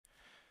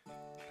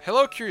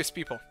Hello curious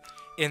people.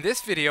 In this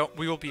video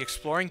we will be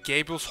exploring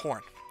Gabriels'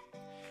 horn.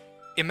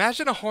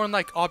 Imagine a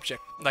horn-like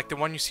object like the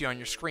one you see on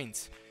your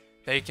screens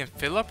that you can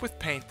fill up with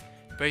paint,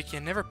 but you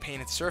can never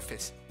paint its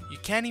surface. You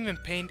can't even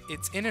paint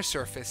its inner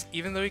surface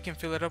even though you can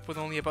fill it up with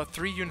only about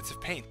 3 units of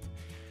paint.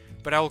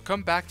 But I will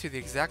come back to the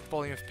exact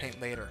volume of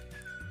paint later.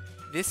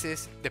 This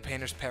is the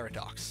painter's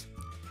paradox.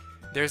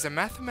 There is a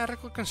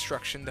mathematical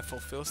construction that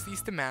fulfills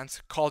these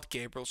demands called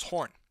Gabriels'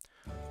 horn.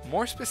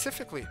 More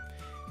specifically,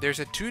 there's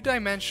a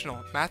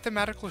two-dimensional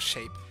mathematical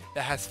shape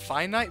that has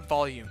finite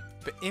volume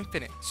but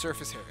infinite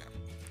surface area.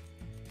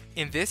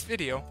 In this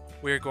video,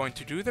 we are going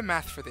to do the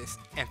math for this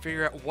and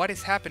figure out what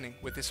is happening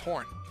with this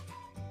horn.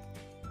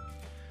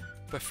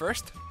 But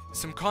first,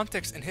 some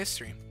context and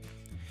history.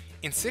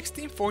 In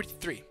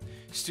 1643,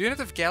 student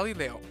of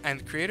Galileo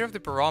and creator of the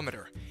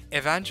barometer,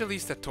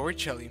 Evangelista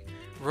Toricelli,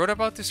 wrote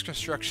about this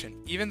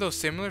construction even though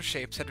similar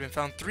shapes had been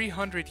found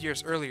 300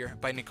 years earlier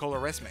by Nicola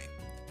Resme.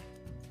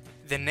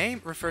 The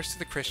name refers to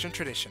the Christian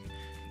tradition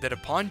that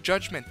upon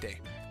Judgment Day,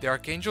 the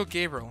Archangel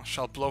Gabriel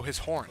shall blow his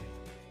horn.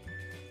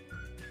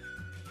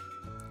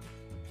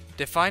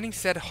 Defining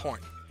said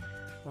horn.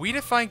 We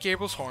define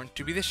Gabriel's horn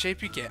to be the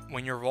shape you get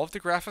when you revolve the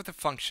graph of the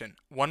function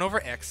 1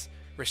 over x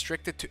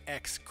restricted to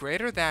x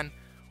greater than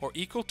or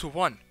equal to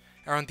 1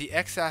 around the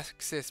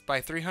x-axis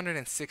by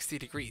 360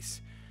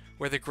 degrees,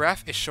 where the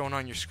graph is shown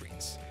on your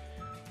screens.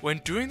 When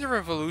doing the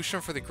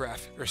revolution for the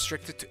graph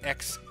restricted to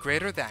x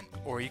greater than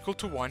or equal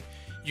to 1,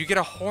 you get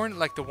a horn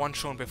like the one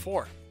shown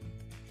before.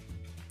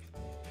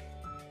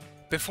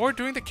 Before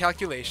doing the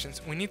calculations,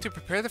 we need to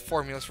prepare the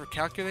formulas for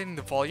calculating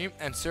the volume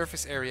and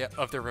surface area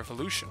of the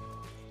revolution.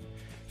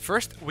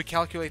 First, we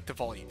calculate the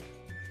volume.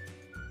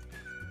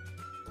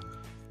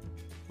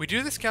 We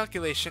do this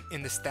calculation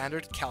in the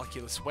standard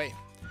calculus way.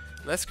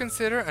 Let's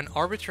consider an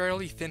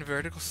arbitrarily thin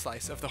vertical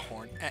slice of the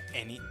horn at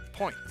any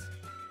point.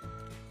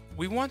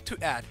 We want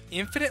to add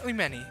infinitely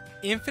many,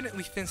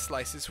 infinitely thin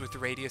slices with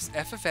radius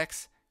f of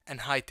x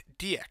and height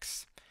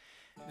dx.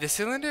 The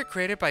cylinder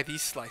created by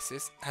these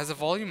slices has a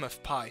volume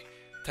of pi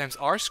times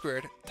r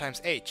squared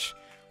times h,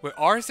 where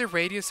r is the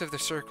radius of the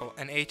circle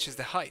and h is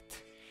the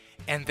height.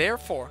 And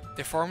therefore,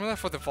 the formula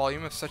for the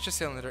volume of such a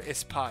cylinder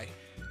is pi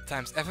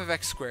times f of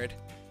x squared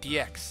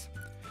dx.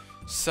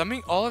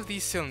 Summing all of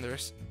these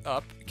cylinders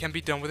up can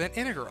be done with an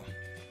integral.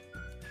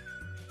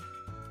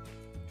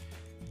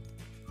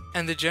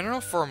 And the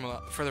general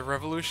formula for the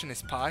revolution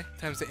is pi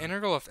times the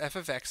integral of f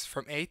of x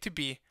from a to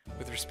b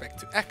with respect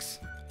to x.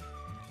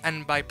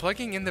 And by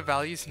plugging in the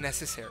values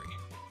necessary,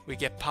 we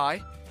get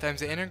pi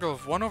times the integral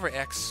of 1 over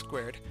x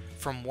squared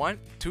from 1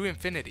 to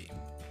infinity.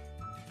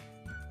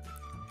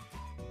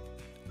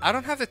 I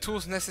don't have the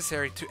tools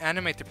necessary to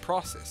animate the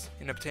process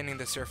in obtaining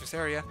the surface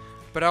area,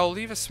 but I will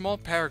leave a small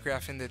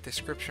paragraph in the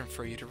description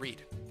for you to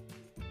read.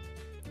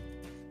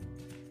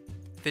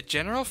 The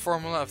general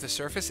formula of the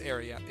surface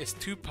area is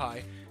 2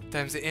 pi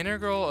times the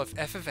integral of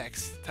f of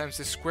x times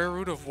the square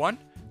root of 1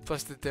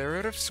 plus the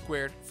derivative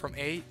squared from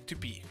a to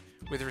b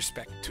with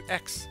respect to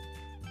x.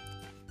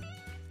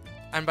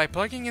 And by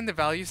plugging in the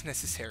values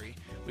necessary,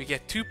 we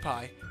get 2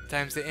 pi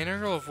times the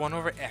integral of 1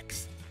 over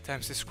x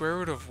times the square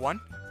root of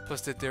 1 plus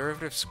the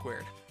derivative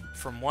squared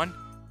from 1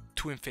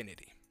 to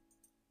infinity.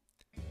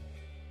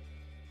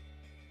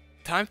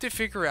 Time to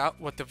figure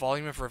out what the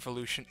volume of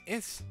revolution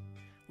is.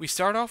 We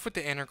start off with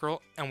the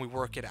integral and we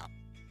work it out.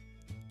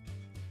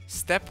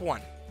 Step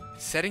 1.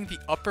 Setting the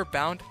upper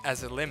bound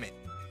as a limit.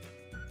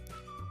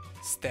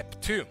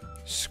 Step 2.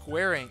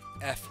 Squaring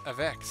f of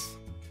x.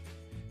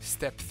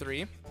 Step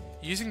 3.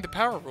 Using the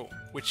power rule,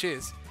 which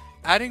is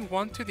adding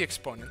 1 to the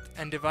exponent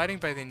and dividing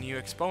by the new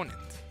exponent.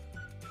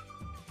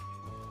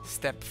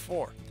 Step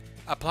 4.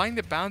 Applying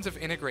the bounds of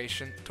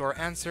integration to our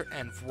answer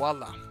and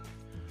voila!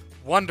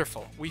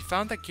 Wonderful! We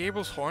found that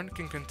Gabriel's horn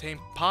can contain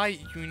pi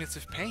units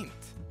of paint.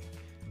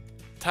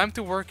 Time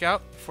to work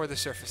out for the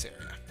surface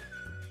area.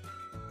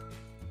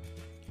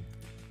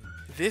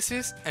 This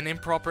is an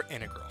improper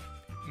integral,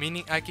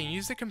 meaning I can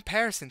use the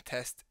comparison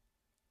test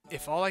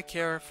if all I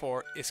care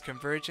for is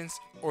convergence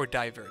or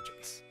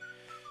divergence.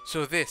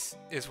 So this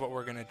is what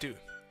we're gonna do.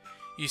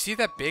 You see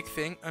that big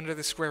thing under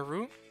the square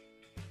root?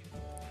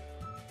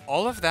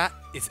 All of that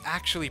is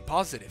actually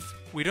positive.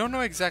 We don't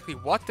know exactly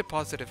what the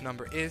positive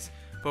number is,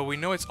 but we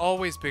know it's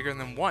always bigger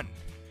than 1,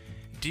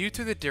 due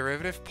to the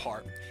derivative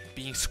part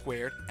being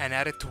squared and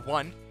added to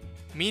 1,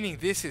 meaning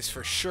this is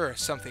for sure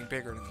something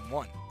bigger than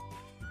 1.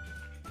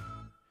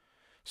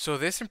 So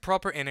this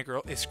improper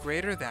integral is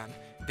greater than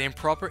the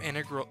improper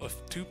integral of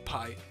 2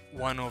 pi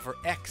 1 over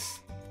x.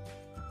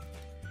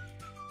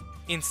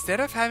 Instead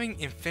of having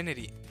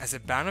infinity as a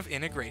bound of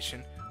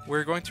integration,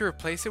 we're going to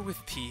replace it with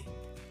t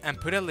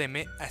and put a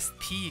limit as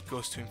t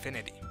goes to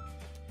infinity.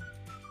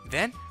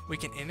 Then we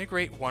can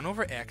integrate 1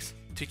 over x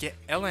to get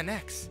ln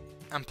x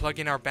and plug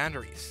in our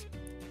boundaries.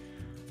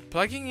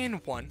 Plugging in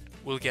 1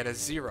 will get us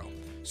 0,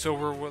 so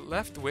we're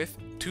left with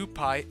 2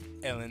 pi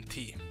ln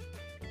t.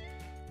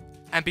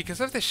 And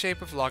because of the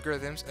shape of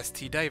logarithms as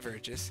t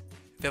diverges,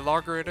 the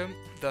logarithm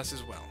does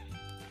as well.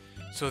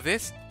 So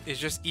this is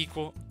just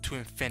equal to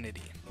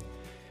infinity.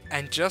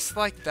 And just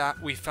like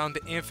that, we found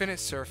the infinite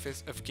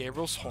surface of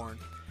Gabriels' horn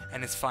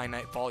and its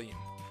finite volume.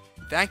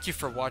 Thank you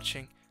for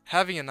watching,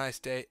 having a nice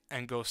day,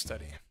 and go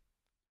study.